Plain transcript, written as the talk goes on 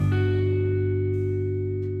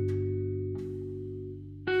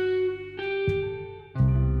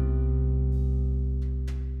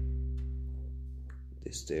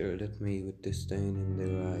stared at me with disdain in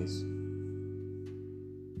their eyes.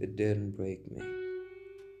 It didn't break me.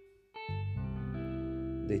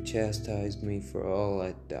 They chastised me for all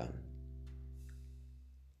I'd done.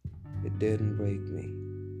 It didn't break me.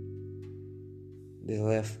 They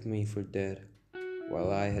left me for dead while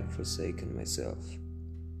I had forsaken myself.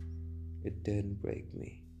 It didn't break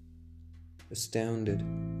me. Astounded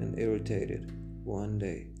and irritated, one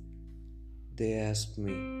day, they asked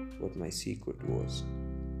me what my secret was.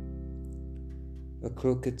 A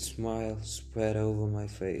crooked smile spread over my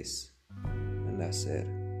face, and I said,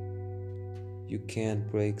 "You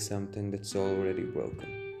can't break something that's already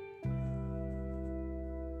broken."